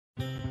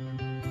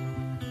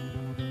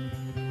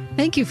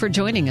Thank you for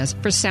joining us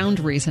for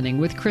Sound Reasoning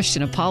with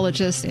Christian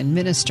apologist and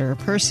minister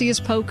Perseus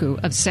Poku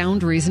of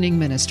Sound Reasoning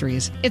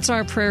Ministries. It's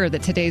our prayer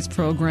that today's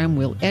program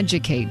will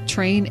educate,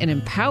 train, and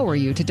empower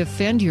you to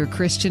defend your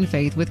Christian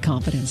faith with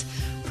confidence.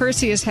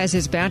 Perseus has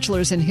his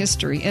bachelor's in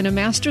history and a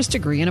master's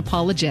degree in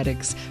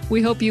apologetics.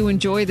 We hope you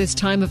enjoy this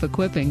time of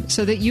equipping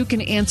so that you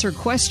can answer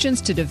questions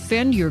to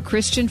defend your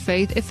Christian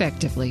faith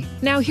effectively.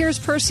 Now here's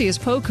Perseus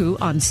Poku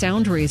on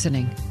Sound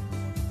Reasoning.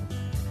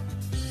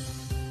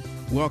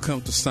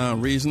 Welcome to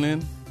Sound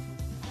Reasoning.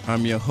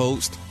 I'm your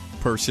host,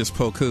 Perseus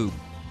Poku.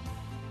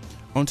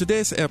 On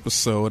today's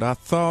episode, I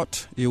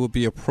thought it would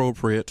be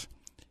appropriate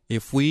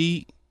if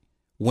we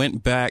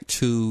went back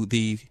to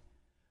the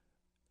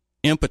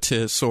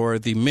impetus or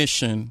the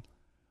mission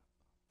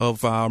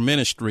of our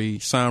ministry,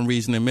 Sound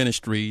Reasoning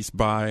Ministries,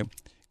 by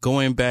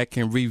going back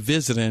and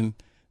revisiting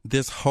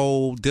this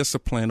whole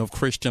discipline of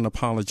Christian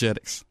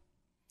apologetics.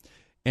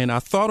 And I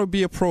thought it would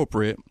be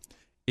appropriate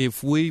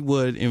if we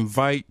would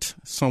invite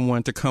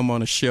someone to come on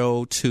the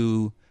show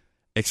to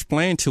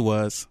explain to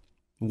us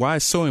why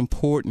it's so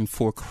important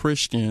for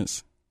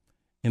Christians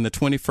in the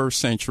 21st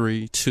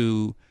century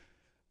to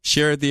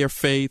share their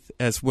faith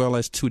as well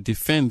as to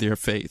defend their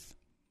faith.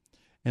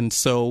 And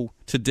so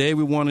today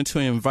we wanted to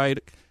invite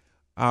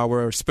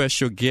our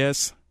special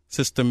guest,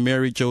 Sister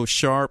Mary Jo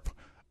Sharp,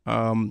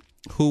 who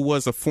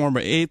was a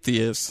former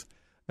atheist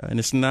and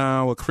is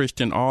now a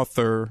Christian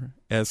author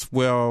as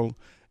well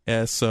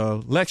as a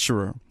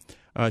lecturer.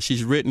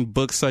 She's written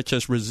books such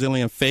as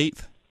Resilient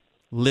Faith,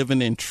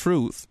 Living in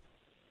Truth,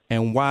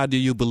 and Why Do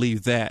You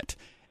Believe That?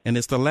 And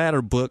it's the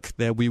latter book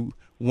that we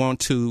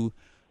want to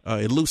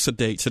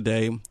elucidate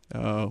today.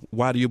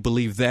 Why do you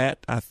believe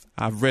that?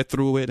 I've read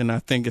through it, and I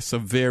think it's a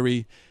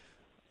very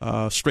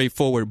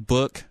straightforward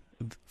book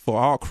for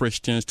all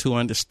Christians to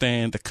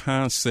understand the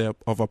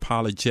concept of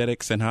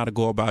apologetics and how to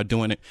go about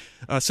doing it.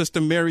 Sister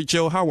Mary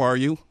Jo, how are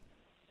you?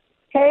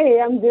 Hey,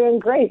 I'm doing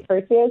great,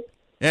 Perseus.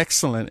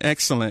 Excellent,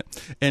 excellent.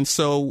 And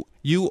so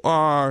you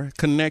are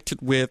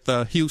connected with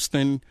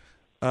Houston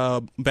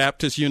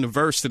Baptist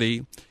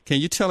University. Can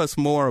you tell us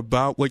more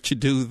about what you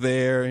do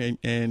there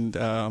and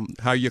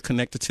how you're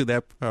connected to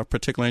that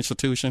particular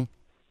institution?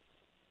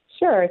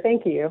 Sure,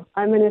 thank you.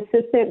 I'm an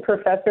assistant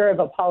professor of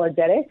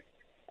apologetics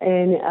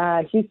in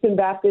Houston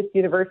Baptist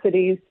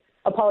University's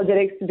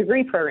apologetics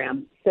degree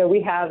program. So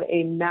we have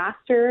a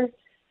master's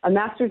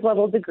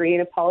level degree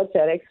in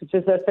apologetics, which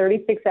is a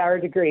 36-hour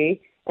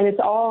degree, and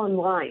it's all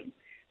online.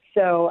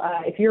 So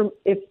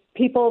if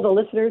people, the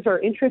listeners,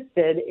 are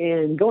interested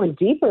in going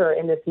deeper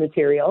in this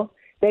material,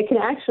 they can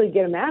actually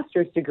get a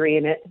master's degree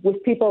in it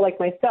with people like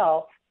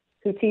myself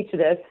who teach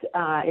this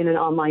in an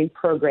online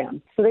program.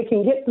 So they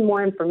can get some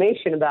more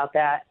information about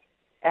that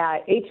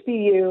at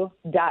hbu.edu/MAA.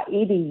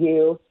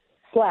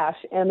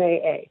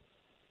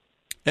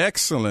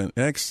 Excellent,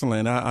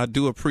 excellent. I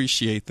do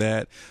appreciate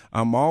that.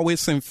 I'm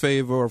always in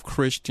favor of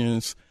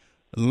Christians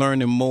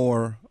learning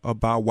more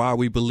about why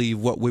we believe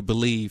what we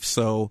believe.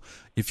 So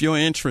if you're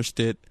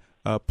interested,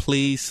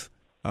 please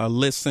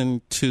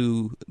listen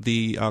to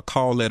the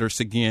call letters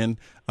again.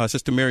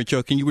 Sister Mary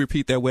Jo, can you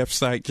repeat that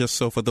website just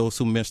so for those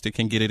who missed it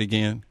can get it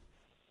again?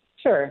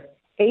 Sure.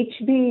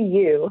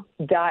 hbu.edu/MAA.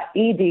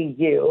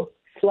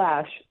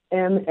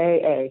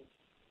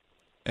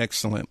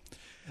 Excellent.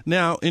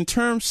 Now, in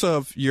terms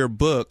of your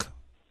book,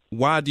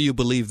 Why Do You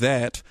Believe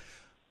That?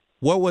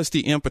 What was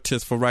the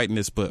impetus for writing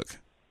this book?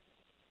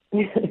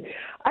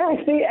 I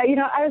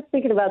was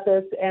thinking about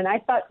this, and I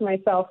thought to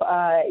myself,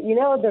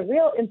 the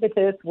real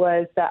impetus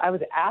was that I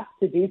was asked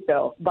to do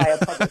so by a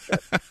publisher.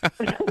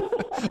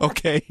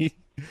 Okay.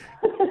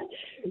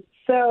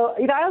 So,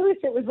 I wish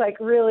it was like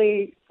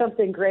really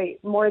something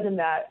great, more than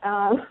that.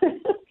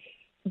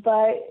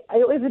 But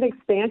it was an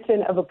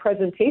expansion of a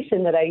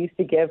presentation that I used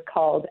to give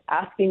called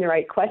Asking the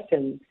Right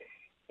Questions.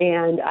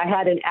 And I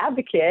had an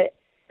advocate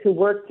who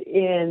worked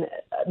in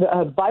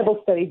the Bible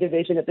study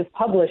division at this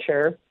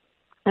publisher,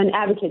 an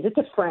advocate, just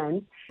a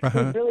friend,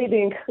 who's really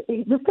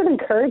just an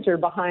encourager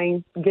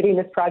behind getting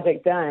this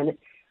project done.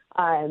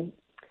 As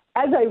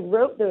I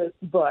wrote the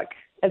book,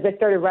 as I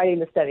started writing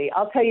the study,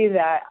 I'll tell you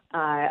that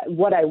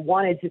what I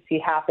wanted to see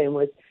happen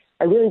was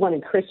I really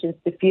wanted Christians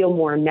to feel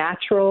more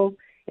natural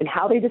in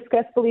how they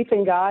discuss belief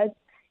in God,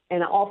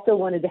 and I also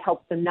wanted to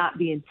help them not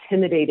be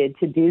intimidated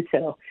to do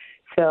so.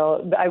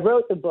 So I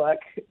wrote the book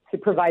to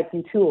provide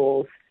some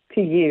tools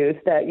to use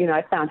that,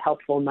 I found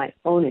helpful in my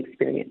own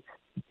experience.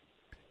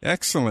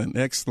 Excellent,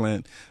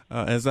 excellent.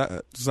 As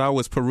I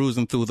was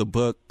perusing through the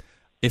book,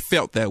 it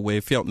felt that way.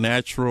 It felt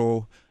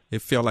natural.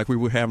 It felt like we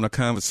were having a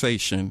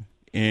conversation.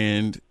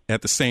 And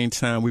at the same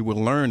time, we were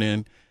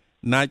learning,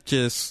 not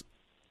just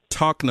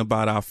talking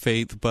about our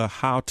faith, but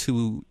how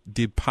to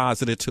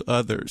deposit it to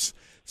others.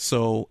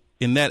 So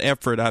in that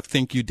effort, I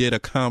think you did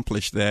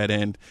accomplish that.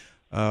 And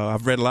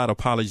I've read a lot of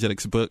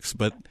apologetics books,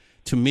 but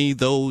to me,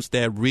 those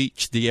that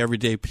reach the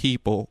everyday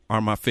people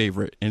are my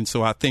favorite. And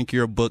so I think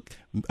your book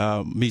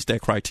meets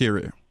that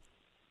criteria.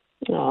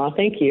 Oh,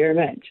 thank you very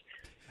much.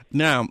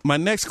 Now, my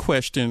next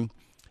question,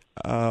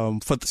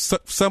 for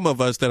some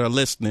of us that are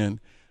listening,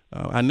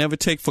 I never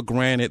take for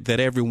granted that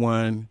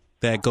everyone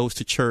that goes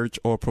to church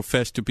or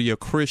profess to be a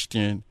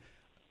Christian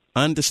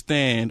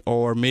understand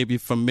or maybe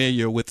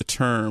familiar with the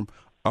term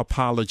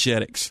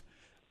apologetics.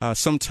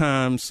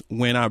 Sometimes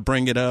when I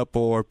bring it up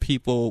or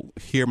people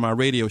hear my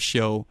radio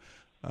show,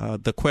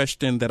 the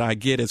question that I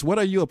get is, what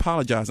are you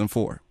apologizing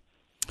for?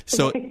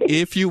 So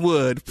if you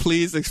would,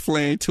 please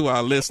explain to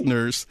our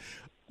listeners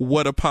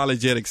what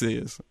apologetics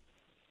is.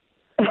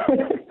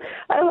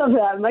 I love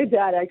that. My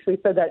dad actually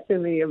said that to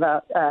me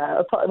about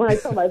when I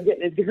told him I was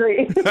getting a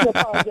degree in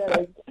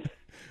apologetics.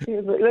 He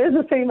was like, there's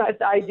the same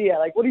idea.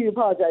 Like, what are you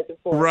apologizing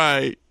for?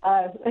 Right.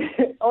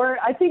 Or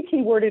I think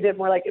he worded it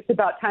more like, it's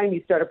about time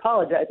you start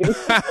apologizing.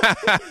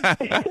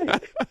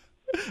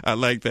 I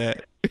like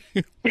that.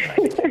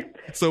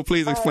 So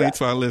please explain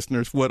to our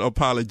listeners what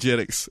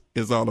apologetics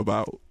is all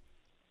about.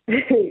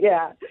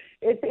 Yeah,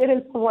 it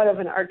is somewhat of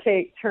an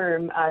archaic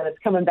term that's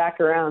coming back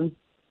around.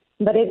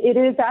 But it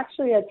is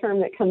actually a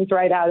term that comes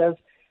right out of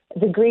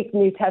the Greek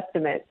New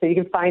Testament. So you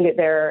can find it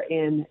there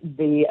in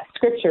the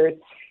scriptures.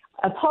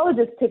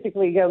 Apologists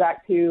typically go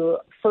back to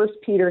 1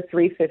 Peter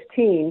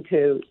 3:15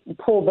 to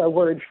pull the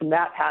word from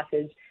that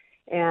passage.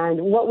 And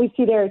what we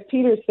see there is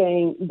Peter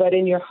saying, but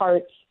in your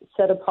hearts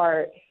set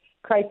apart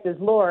Christ as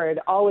Lord,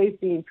 always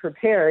being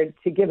prepared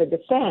to give a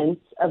defense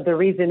of the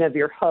reason of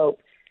your hope.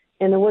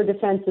 And the word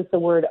defense is the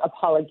word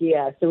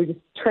apologia. So we just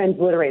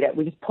transliterate it.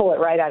 We just pull it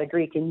right out of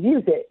Greek and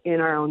use it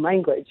in our own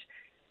language.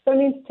 So it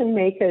means to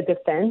make a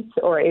defense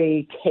or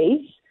a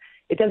case.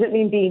 It doesn't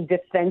mean being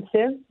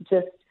defensive,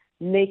 just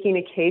making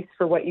a case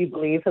for what you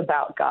believe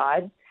about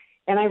God.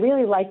 And I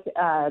really like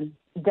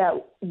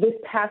that this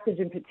passage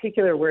in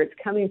particular, where it's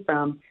coming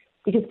from,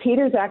 because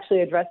Peter's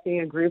actually addressing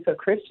a group of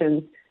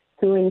Christians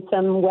who in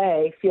some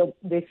way feel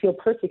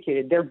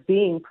persecuted. They're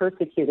being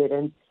persecuted,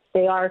 and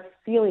they are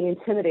feeling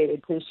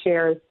intimidated to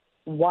share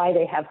why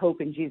they have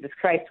hope in Jesus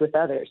Christ with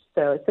others.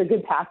 So it's a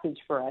good passage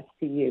for us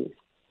to use.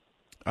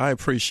 I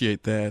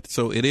appreciate that.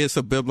 So it is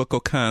a biblical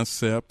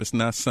concept. It's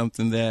not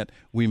something that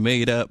we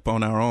made up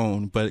on our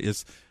own, but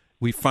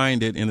we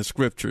find it in the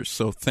scriptures.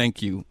 So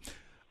thank you.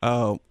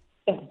 Now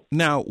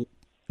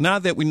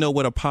that we know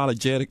what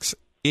apologetics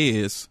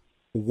is,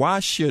 why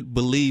should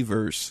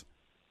believers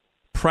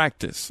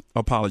practice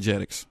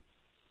apologetics?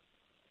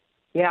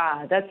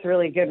 Yeah, that's a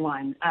really good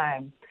one.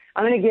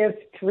 I'm going to give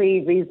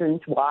 3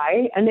 reasons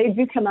why, and they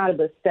do come out of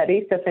the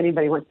study, so if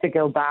anybody wants to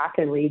go back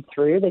and read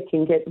through, they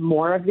can get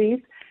more of these.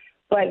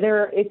 But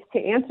it's to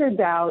answer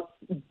doubts,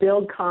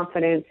 build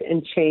confidence,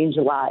 and change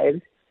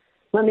lives.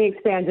 Let me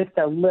expand just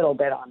a little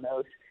bit on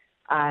those.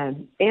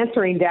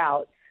 Answering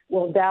doubts.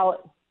 Well,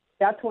 doubt,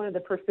 that's one of the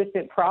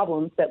persistent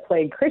problems that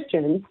plague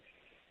Christians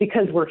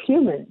because we're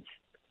humans.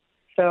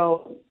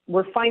 So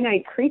we're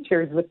finite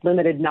creatures with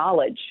limited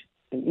knowledge.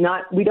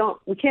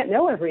 We can't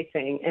know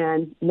everything,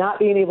 and not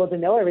being able to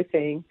know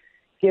everything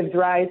gives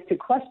rise to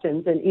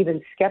questions and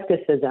even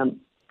skepticism.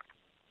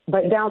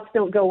 But doubts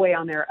don't go away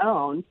on their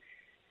own.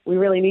 We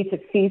really need to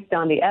feast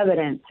on the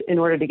evidence in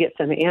order to get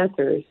some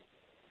answers.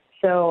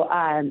 So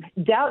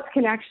doubts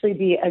can actually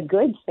be a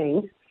good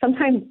thing.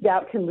 Sometimes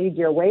doubt can lead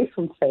you away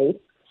from faith,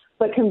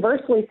 but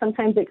conversely,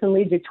 sometimes it can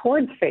lead you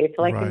towards faith,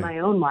 like in my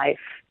own life.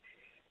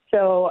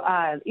 So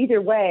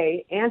either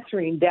way,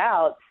 answering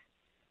doubts,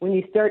 when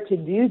you start to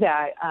do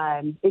that,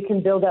 it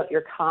can build up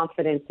your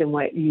confidence in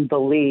what you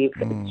believe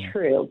is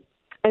true.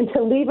 And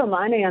to leave them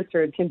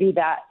unanswered can be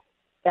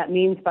that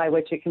means by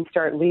which it can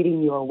start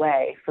leading you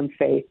away from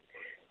faith.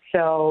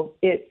 So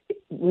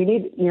we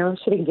need,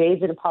 should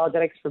engage in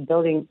apologetics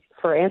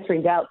for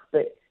answering doubts.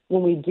 But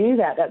when we do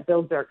that, that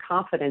builds our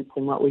confidence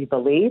in what we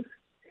believe.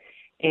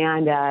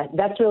 And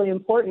that's really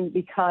important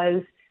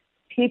because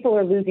people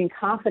are losing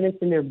confidence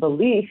in their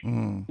belief,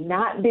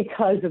 not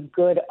because of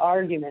good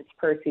arguments,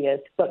 Perseus,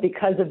 but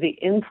because of the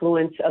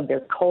influence of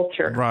their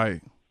culture.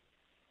 Right.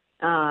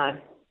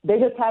 They're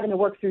just having to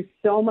work through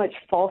so much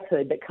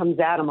falsehood that comes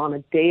at them on a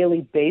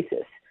daily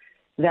basis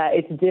that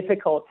it's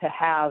difficult to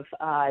have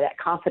that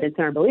confidence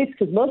in our beliefs,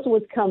 because most of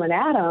what's coming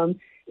at them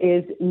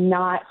is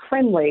not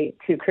friendly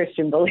to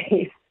Christian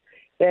beliefs.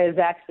 That is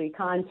actually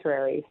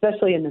contrary,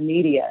 especially in the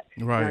media,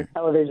 right,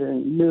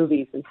 television,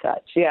 movies, and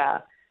such. Yeah.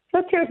 So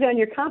it tears down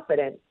your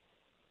confidence.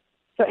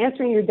 So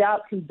answering your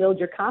doubts can build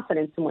your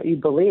confidence in what you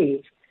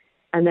believe,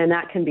 and then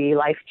that can be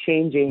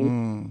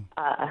life-changing.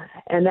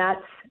 And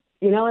that's,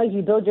 as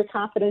you build your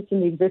confidence in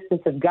the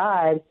existence of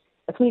God,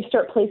 that's when you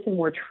start placing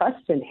more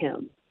trust in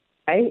him,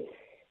 right?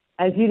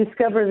 As you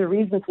discover the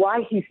reasons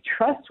why he's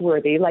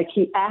trustworthy, like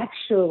he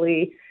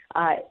actually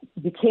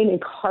became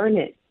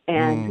incarnate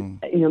and,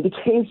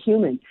 became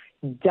human,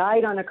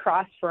 died on a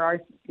cross for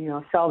our,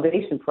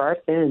 salvation, for our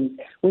sins.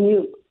 When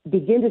you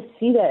begin to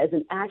see that as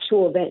an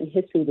actual event in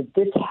history, that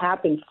this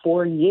happened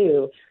for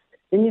you,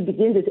 then you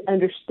begin to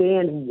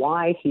understand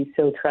why he's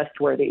so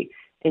trustworthy,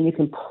 and you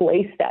can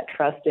place that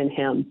trust in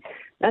him.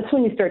 That's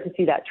when you start to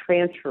see that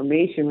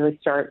transformation really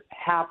start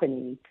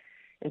happening.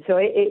 And so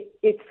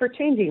it's for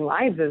changing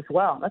lives as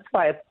well. That's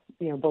why,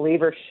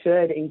 believers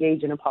should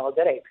engage in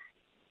apologetics.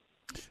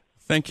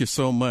 Thank you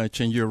so much.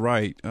 And you're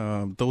right.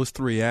 Those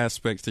three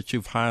aspects that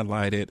you've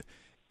highlighted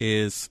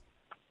is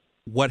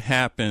what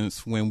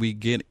happens when we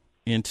get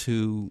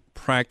into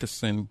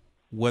practicing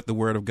what the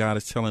Word of God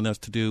is telling us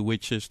to do,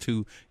 which is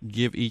to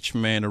give each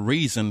man a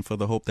reason for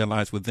the hope that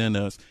lies within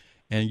us.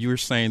 And you're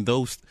saying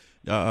those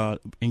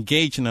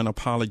engaging in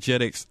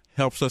apologetics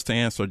helps us to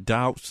answer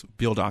doubts,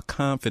 build our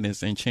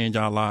confidence, and change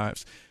our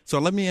lives. So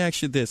let me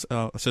ask you this,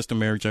 Sister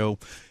Mary Jo.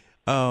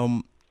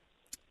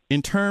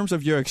 In terms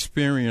of your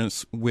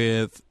experience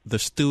with the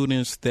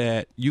students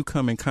that you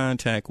come in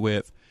contact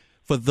with,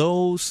 for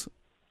those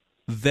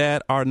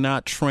that are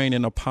not trained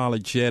in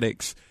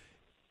apologetics,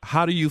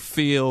 how do you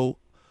feel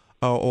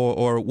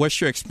or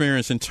what's your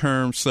experience in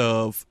terms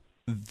of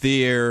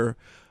their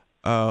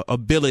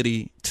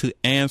ability to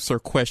answer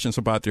questions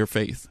about their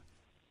faith?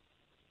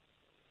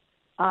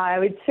 I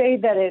would say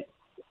that it's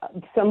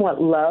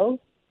somewhat low.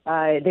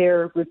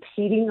 They're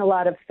repeating a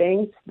lot of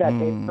things that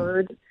they've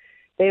heard.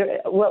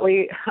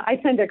 I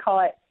tend to call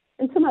it,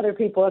 and some other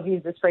people have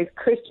used this phrase,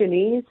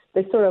 Christianese.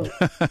 They sort of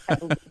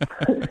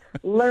have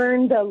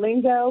learned the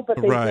lingo,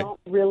 but they don't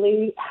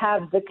really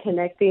have the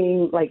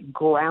connecting,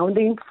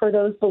 grounding for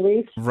those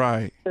beliefs.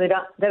 Right. So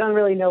they don't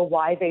really know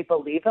why they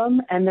believe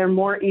them, and they're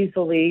more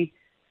easily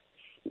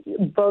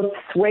both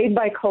swayed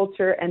by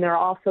culture, and they're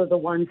also the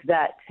ones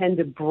that tend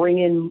to bring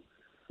in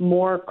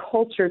more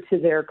culture to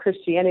their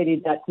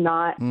Christianity that's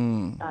not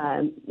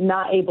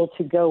able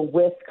to go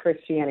with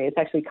Christianity. It's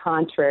actually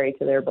contrary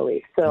to their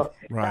beliefs. So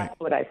that's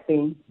what I've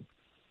seen.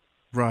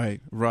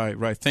 Right.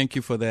 Thank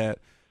you for that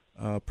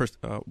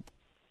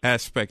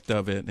aspect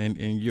of it,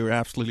 and you're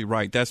absolutely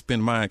right. That's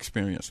been my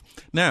experience.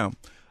 Now,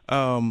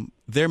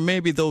 there may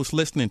be those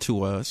listening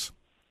to us,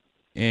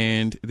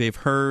 and they've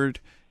heard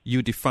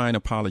you define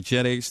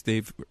apologetics.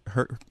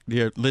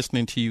 They're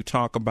listening to you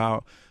talk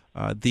about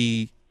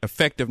the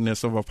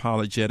effectiveness of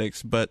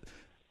apologetics, but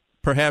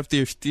perhaps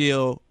they're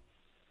still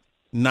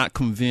not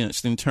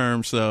convinced in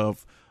terms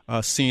of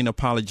seeing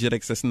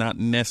apologetics as not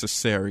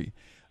necessary.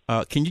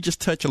 Can you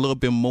just touch a little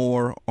bit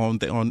more on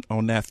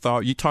that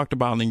thought? You talked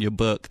about it in your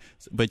book,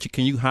 but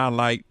can you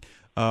highlight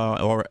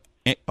or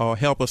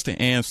help us to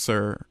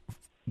answer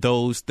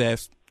those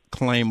that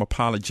claim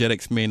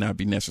apologetics may not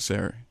be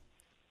necessary?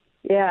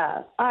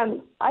 Yeah,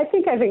 I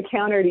think I've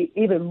encountered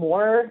even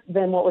more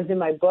than what was in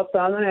my book, but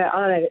I'm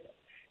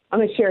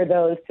going to share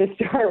those to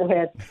start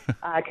with,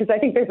 because I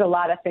think there's a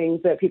lot of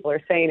things that people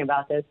are saying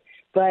about this.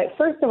 But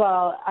first of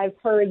all, I've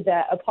heard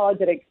that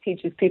apologetics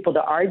teaches people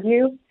to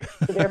argue,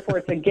 so therefore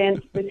it's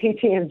against the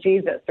teaching of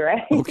Jesus,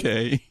 right?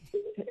 Okay.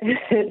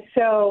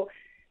 So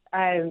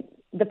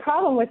the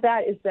problem with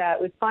that is that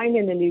we find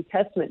in the New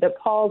Testament that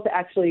Paul's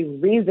actually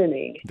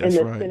reasoning in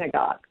the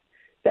synagogue.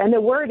 And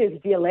the word is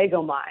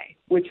dialegomai,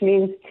 which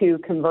means to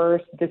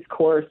converse,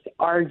 discourse,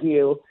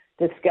 argue,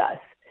 discuss.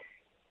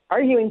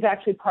 Arguing is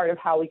actually part of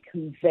how we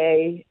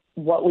convey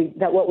what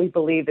we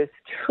believe is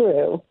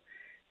true.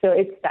 So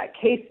it's that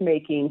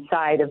case-making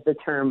side of the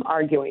term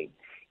arguing.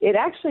 It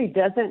actually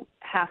doesn't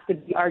have to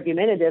be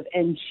argumentative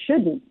and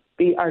shouldn't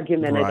be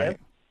argumentative,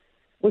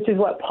 which is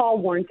what Paul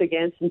warns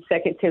against in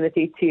 2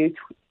 Timothy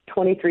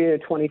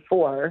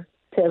 2:23-24,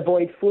 to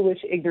avoid foolish,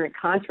 ignorant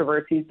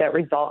controversies that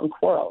result in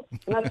quarrels.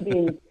 Not to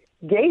be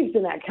engaged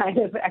in that kind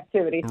of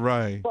activity.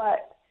 Right.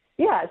 But,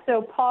 yeah,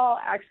 so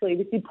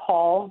we see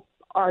Paul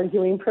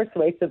arguing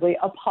persuasively.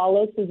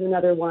 Apollos is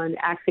another one,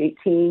 Acts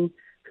 18,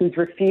 who's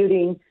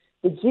refuting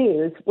the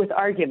Jews with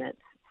arguments.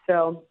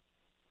 So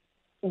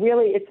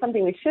really, it's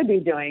something we should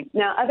be doing.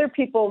 Now,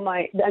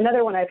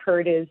 another one I've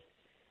heard is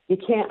you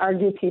can't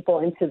argue people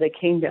into the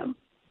kingdom.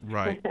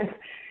 Right.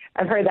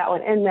 I've heard that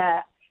one. And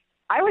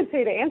I would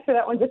say to answer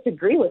that one, just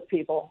agree with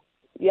people.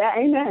 Yeah,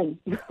 amen.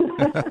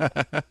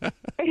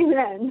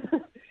 Amen.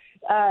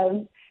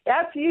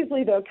 That's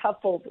usually, though,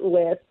 coupled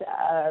with,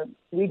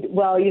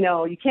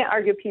 you can't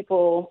argue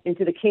people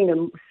into the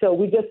kingdom, so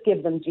we just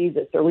give them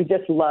Jesus, or we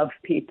just love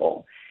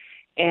people.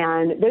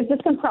 And there's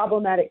just some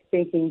problematic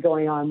thinking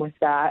going on with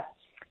that.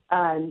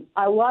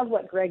 I love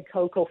what Greg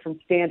Kokel from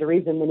Stand to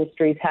Reason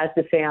Ministries has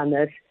to say on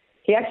this.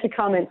 He actually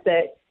comments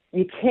that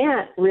you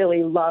can't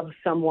really love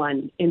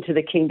someone into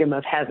the kingdom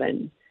of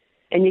heaven,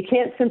 and you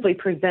can't simply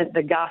present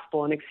the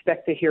gospel and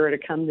expect the hero to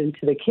come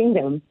into the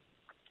kingdom.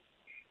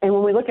 And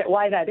when we look at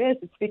why that is,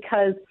 it's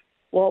because,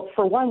 well,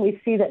 for one, we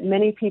see that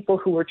many people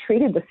who were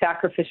treated with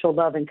sacrificial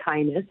love and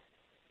kindness,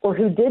 or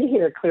who did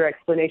hear a clear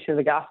explanation of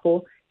the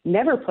gospel,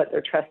 never put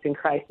their trust in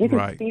Christ. You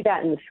can see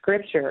that in the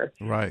scripture.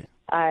 Right.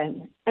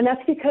 And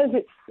that's because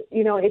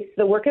it's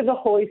the work of the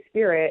Holy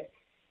Spirit,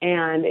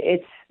 and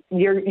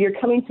you're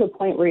coming to a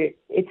point where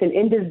it's an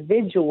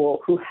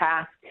individual who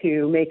has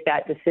to make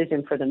that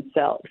decision for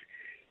themselves.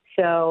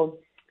 So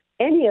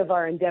any of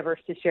our endeavors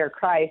to share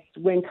Christ,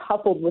 when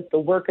coupled with the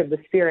work of the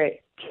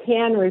Spirit,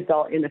 can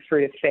result in the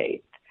fruit of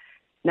faith,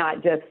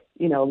 not just,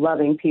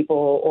 loving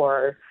people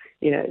or,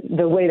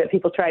 the way that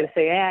people try to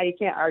say, you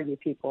can't argue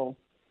people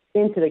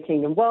into the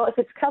kingdom. Well, if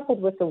it's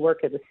coupled with the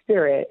work of the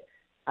Spirit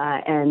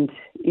and,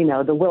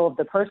 the will of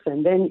the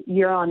person, then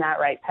you're on that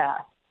right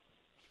path.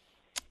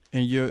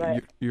 And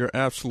you're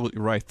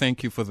absolutely right.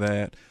 Thank you for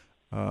that.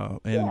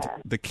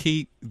 The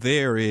key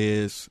there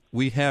is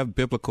we have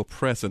biblical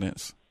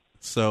precedents.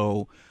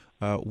 So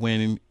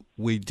when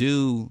we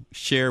do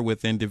share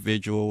with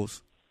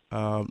individuals,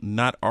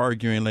 not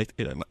arguing, like,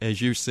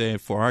 as you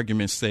said, for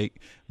argument's sake,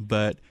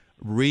 but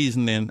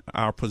reasoning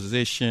our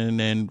position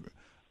and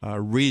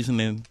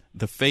reasoning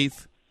the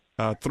faith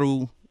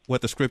through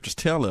what the scriptures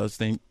tell us,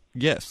 then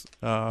yes,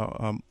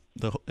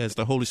 as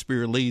the Holy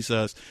Spirit leads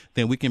us,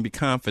 then we can be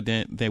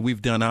confident that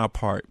we've done our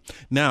part.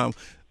 Now,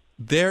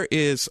 there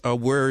is a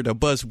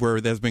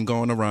buzzword that's been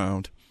going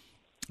around,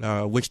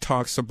 which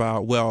talks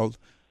about,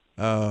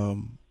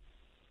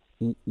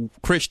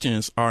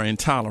 Christians are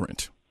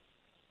intolerant,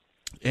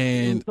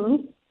 and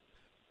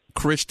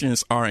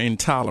Christians are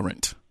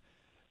intolerant,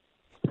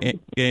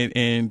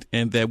 and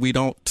that we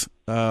don't,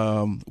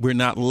 we're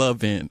not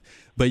loving.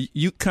 But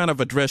you kind of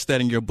addressed that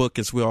in your book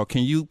as well.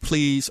 Can you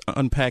please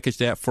unpackage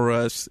that for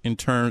us in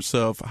terms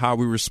of how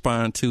we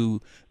respond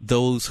to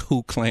those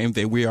who claim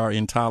that we are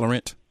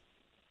intolerant?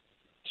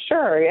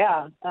 Sure,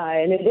 yeah.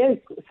 And it is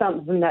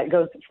something that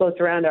floats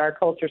around our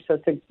culture, so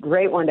it's a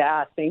great one to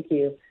ask. Thank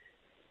you.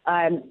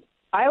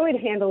 I would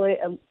handle it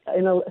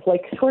in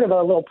sort of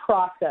a little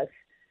process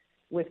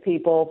with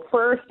people.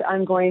 First,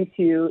 I'm going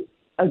to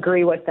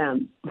agree with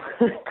them.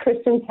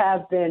 Christians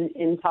have been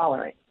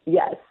intolerant,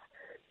 yes.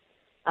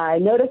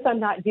 Notice I'm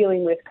not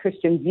dealing with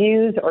Christian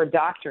views or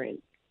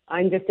doctrine.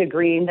 I'm just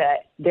agreeing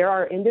that there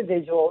are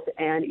individuals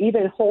and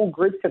even whole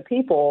groups of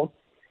people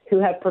who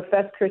have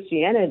professed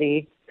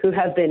Christianity who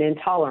have been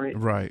intolerant.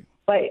 Right.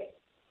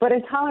 But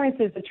intolerance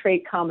is a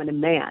trait common to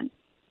man.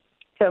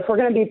 So if we're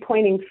going to be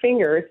pointing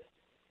fingers,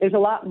 there's a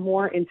lot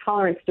more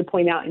intolerance to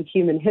point out in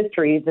human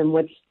history than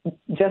what's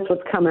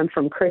coming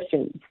from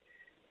Christians.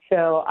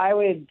 So I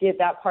would get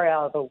that part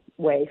out of the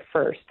way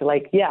first.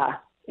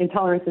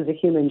 Intolerance is a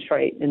human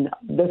trait, and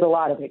there's a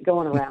lot of it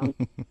going around.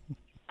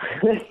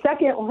 The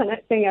second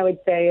thing I would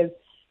say is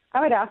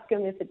I would ask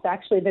them if it's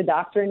actually the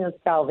doctrine of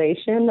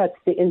salvation that's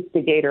the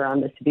instigator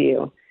on this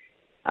view.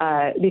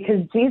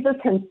 Because Jesus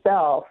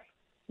himself,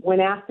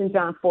 when asked in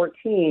John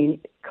 14,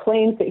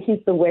 claims that he's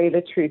the way,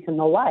 the truth, and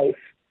the life,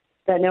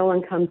 that no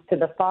one comes to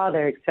the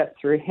Father except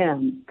through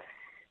him.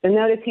 And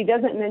notice he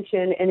doesn't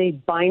mention any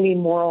binding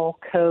moral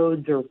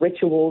codes or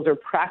rituals or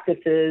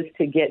practices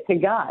to get to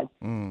God.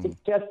 It's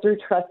just through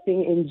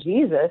trusting in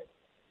Jesus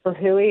for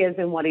who he is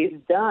and what he's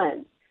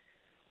done.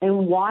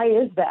 And why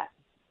is that?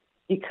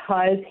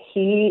 Because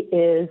he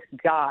is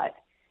God.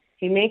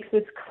 He makes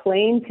this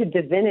claim to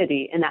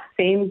divinity in that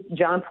same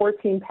John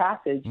 14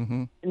 passage,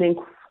 and then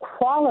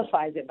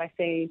qualifies it by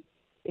saying,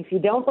 if you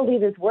don't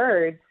believe his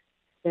words,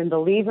 then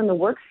believe in the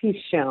works he's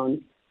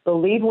shown.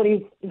 Believe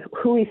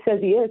who he says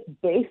he is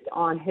based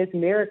on his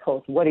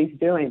miracles, what he's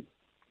doing.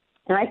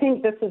 And I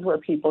think this is where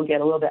people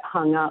get a little bit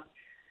hung up.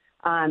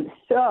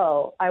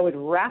 So I would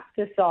wrap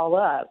this all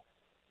up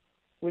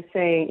with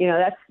saying,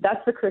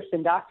 that's the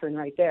Christian doctrine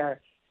right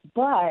there.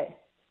 But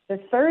the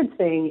third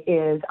thing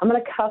is I'm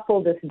going to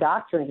couple this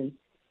doctrine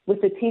with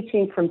the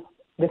teaching from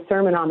the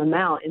Sermon on the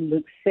Mount in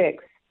Luke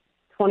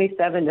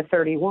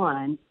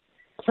 6:27-31,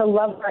 to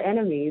love our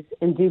enemies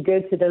and do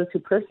good to those who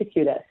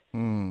persecute us.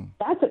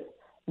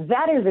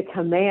 That is a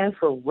command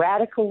for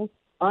radical,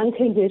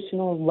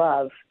 unconditional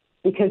love,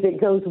 because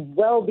it goes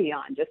well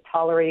beyond just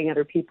tolerating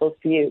other people's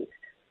views.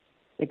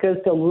 It goes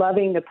to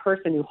loving the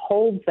person who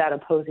holds that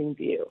opposing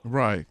view.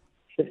 Right.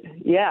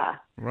 Yeah.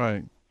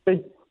 Right.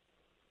 So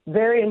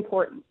very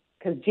important,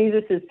 because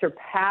Jesus is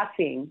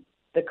surpassing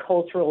the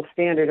cultural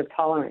standard of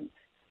tolerance,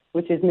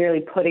 which is merely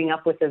putting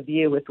up with a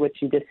view with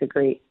which you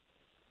disagree.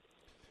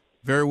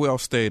 Very well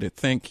stated.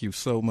 Thank you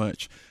so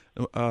much.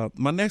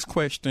 My next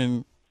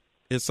question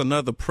is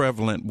another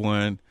prevalent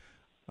one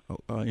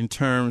in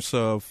terms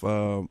of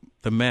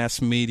the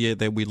mass media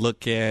that we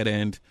look at,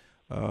 and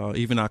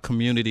even our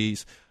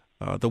communities.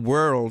 The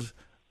world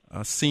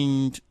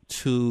seemed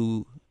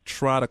to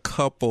try to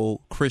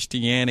couple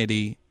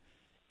Christianity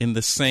in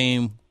the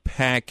same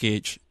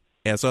package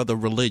as other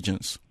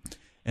religions.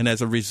 And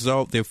as a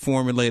result, they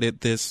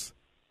formulated this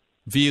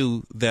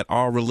view that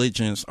all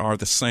religions are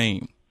the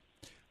same.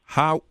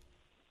 How,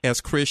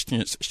 as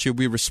Christians, should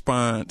we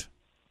respond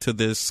to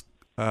this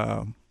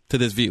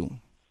view?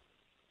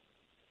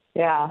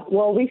 Yeah,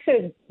 well, we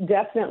should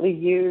definitely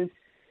use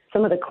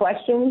some of the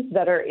questions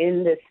that are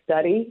in this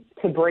study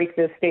to break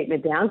this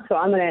statement down. So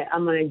I'm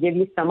gonna give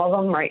you some of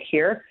them right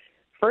here.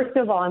 First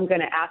of all, I'm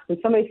going to ask, when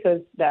somebody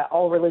says that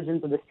all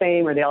religions are the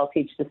same or they all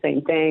teach the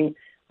same thing,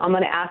 I'm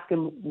going to ask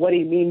them, what do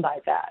you mean by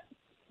that?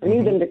 I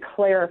need them to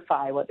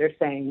clarify what they're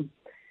saying.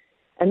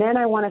 And then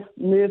I want to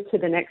move to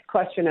the next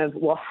question of,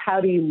 well, how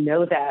do you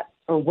know that,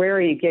 or where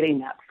are you getting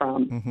that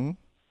from?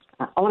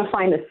 I want to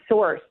find the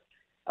source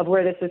of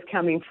where this is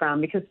coming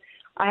from, because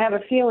I have a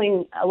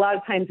feeling a lot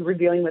of times we're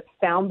dealing with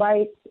sound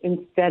bites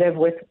instead of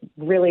with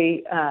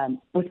really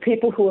with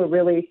people who are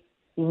really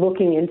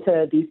looking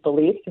into these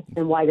beliefs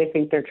and why they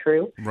think they're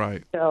true.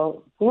 Right.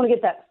 So we want to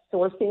get that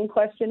sourcing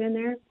question in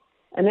there.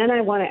 And then I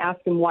want to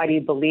ask them, why do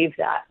you believe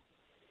that?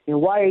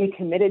 why are you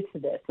committed to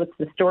this? What's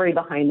the story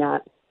behind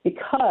that?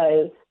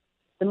 Because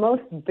the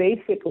most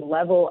basic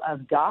level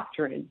of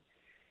doctrine,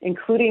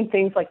 including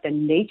things like the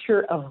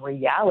nature of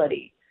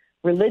reality,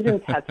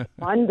 religions have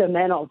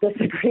fundamental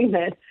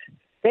disagreements.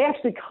 They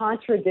actually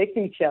contradict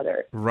each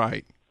other.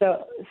 Right.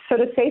 So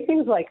to say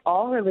things like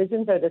all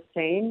religions are the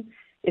same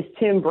is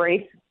to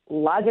embrace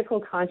logical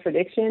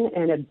contradiction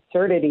and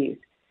absurdities.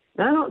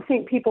 And I don't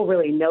think people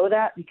really know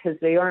that because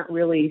they aren't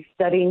really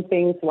studying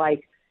things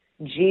like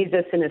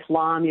Jesus in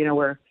Islam,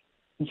 where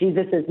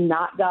Jesus is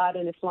not God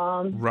in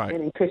Islam. Right.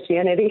 And in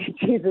Christianity,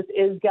 Jesus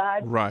is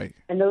God. Right.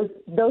 And those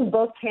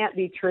both can't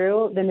be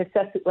true.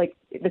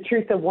 The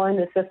truth of one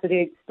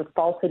necessitates the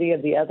falsity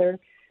of the other.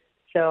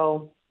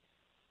 So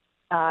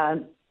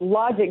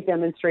logic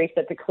demonstrates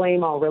that to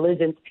claim all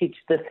religions teach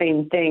the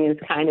same thing is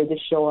kind of to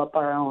show up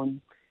our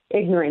own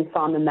ignorance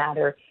on the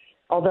matter.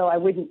 Although I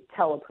wouldn't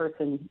tell a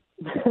person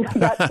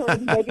that sort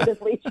of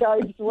negatively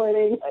charged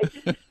wording.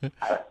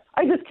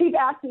 I just keep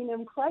asking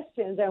them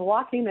questions and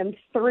walking them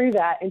through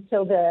that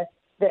until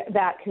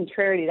that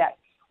contrariety,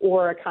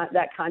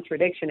 that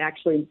contradiction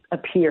actually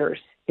appears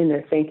in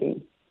their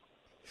thinking.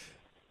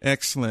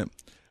 Excellent.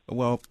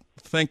 Well,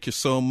 thank you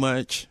so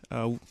much.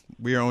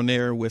 We're on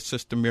air with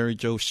Sister Mary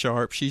Jo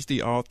Sharp. She's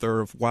the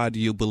author of Why Do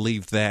You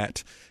Believe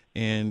That?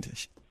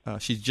 And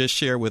she just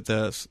shared with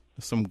us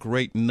some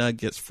great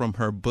nuggets from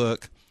her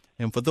book.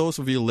 And for those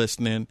of you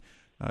listening,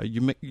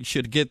 you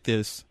should get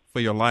this for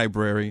your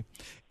library.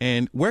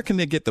 And where can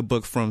they get the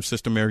book from,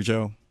 Sister Mary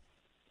Jo?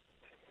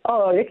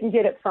 Oh, they can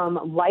get it from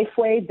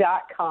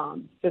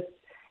Lifeway.com. Just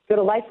go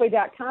to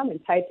Lifeway.com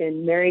and type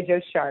in Mary Jo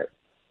Sharp.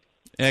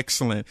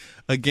 Excellent.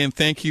 Again,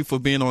 thank you for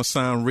being on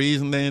Sound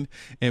Reasoning,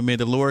 and may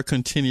the Lord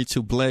continue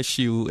to bless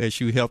you as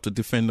you help to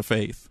defend the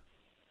faith.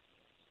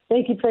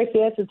 Thank you,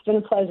 Perseus. It's been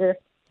a pleasure.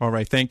 All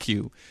right. Thank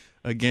you.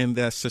 Again,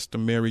 that's Sister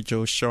Mary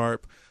Jo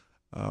Sharp.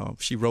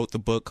 She wrote the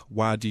book,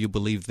 Why Do You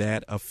Believe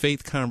That? A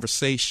Faith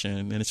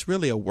Conversation, and it's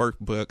really a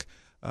workbook.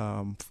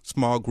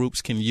 Small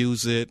groups can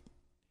use it.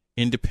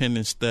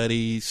 Independent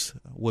studies,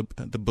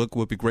 the book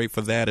would be great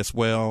for that as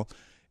well.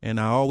 And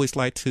I always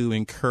like to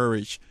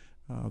encourage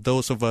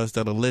those of us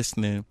that are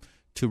listening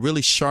to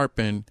really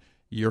sharpen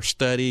your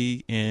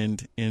study,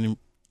 and in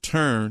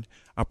turn,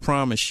 I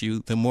promise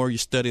you, the more you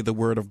study the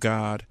Word of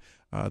God,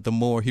 the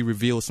more He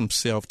reveals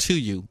Himself to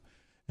you.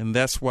 And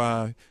that's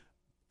why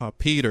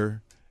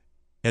Peter,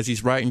 as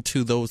he's writing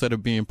to those that are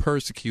being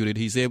persecuted,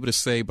 he's able to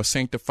say, but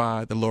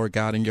sanctify the Lord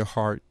God in your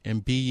heart,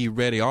 and be ye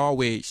ready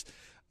always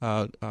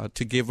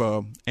to give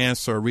an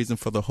answer, a reason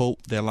for the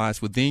hope that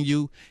lies within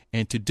you,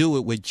 and to do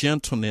it with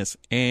gentleness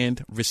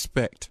and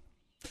respect.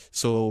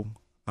 So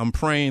I'm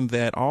praying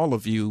that all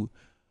of you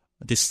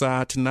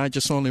decide to not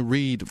just only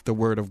read the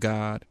Word of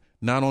God,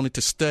 not only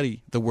to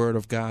study the Word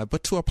of God,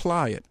 but to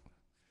apply it.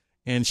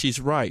 And she's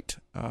right.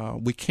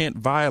 We can't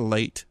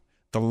violate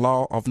the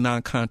law of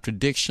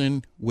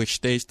non-contradiction, which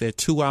states that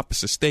two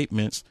opposite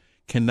statements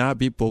cannot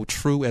be both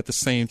true at the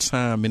same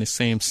time in the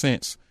same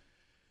sense.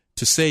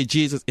 To say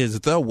Jesus is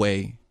the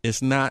way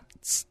is not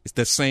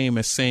the same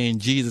as saying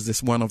Jesus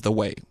is one of the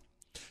way.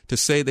 To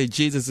say that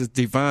Jesus is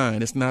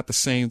divine is not the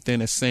same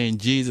thing as saying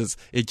Jesus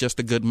is just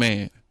a good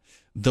man.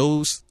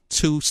 Those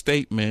two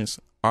statements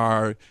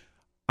are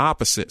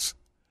opposites.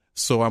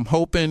 So I'm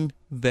hoping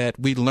that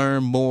we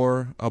learn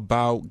more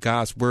about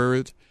God's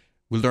word,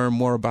 we learn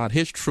more about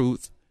His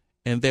truth,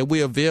 and that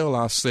we avail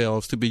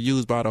ourselves to be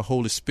used by the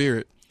Holy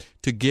Spirit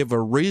to give a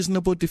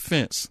reasonable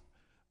defense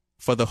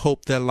for the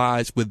hope that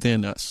lies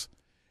within us.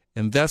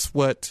 And that's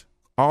what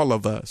all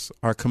of us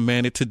are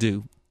commanded to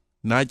do,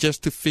 not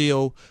just to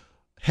feel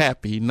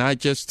happy, not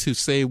just to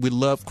say we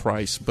love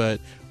Christ,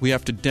 but we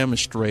have to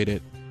demonstrate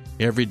it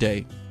every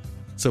day.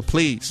 So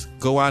please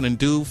go out and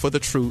do for the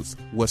truth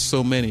what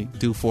so many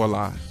do for a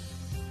lie.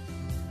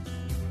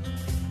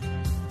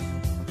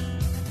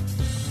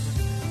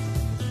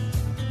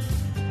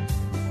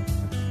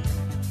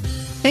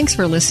 Thanks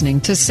for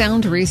listening to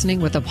Sound Reasoning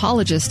with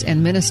apologist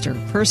and minister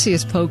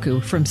Perseus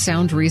Poku from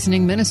Sound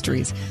Reasoning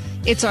Ministries.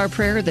 It's our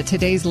prayer that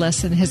today's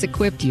lesson has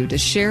equipped you to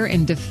share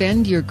and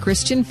defend your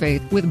Christian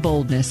faith with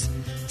boldness.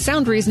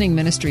 Sound Reasoning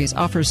Ministries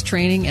offers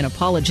training in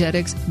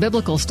apologetics,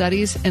 biblical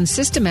studies, and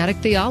systematic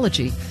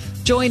theology.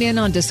 Join in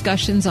on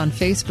discussions on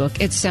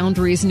Facebook at Sound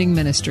Reasoning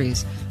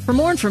Ministries. For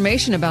more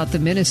information about the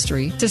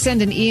ministry, to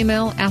send an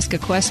email, ask a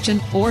question,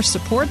 or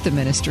support the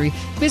ministry,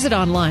 visit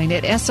online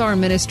at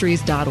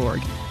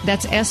srministries.org.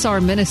 That's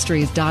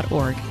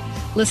srministries.org.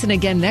 Listen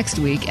again next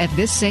week at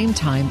this same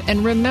time,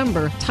 and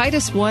remember,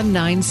 Titus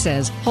 1:9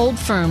 says, hold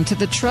firm to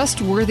the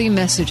trustworthy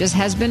message as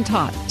has been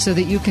taught, so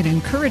that you can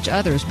encourage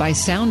others by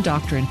sound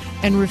doctrine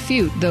and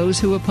refute those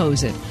who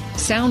oppose it.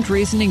 Sound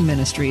Reasoning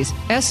Ministries,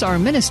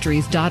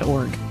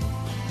 srministries.org.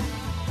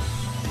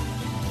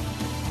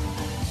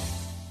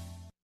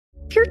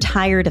 Pure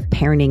tired of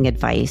parenting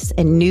advice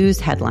and news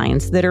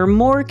headlines that are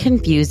more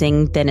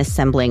confusing than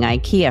assembling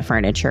IKEA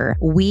furniture,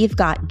 we've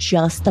got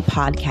just the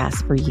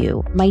podcast for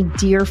you. My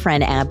dear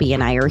friend Abby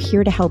and I are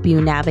here to help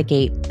you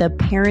navigate the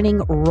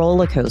parenting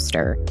roller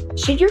coaster.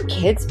 Should your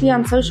kids be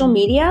on social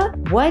media?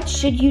 What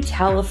should you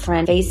tell a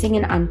friend facing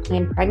an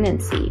unplanned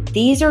pregnancy?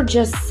 These are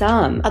just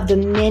some of the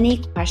many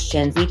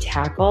questions we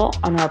tackle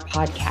on our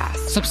podcast.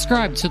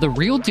 Subscribe to The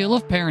Real Deal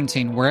of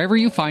Parenting wherever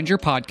you find your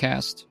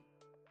podcast.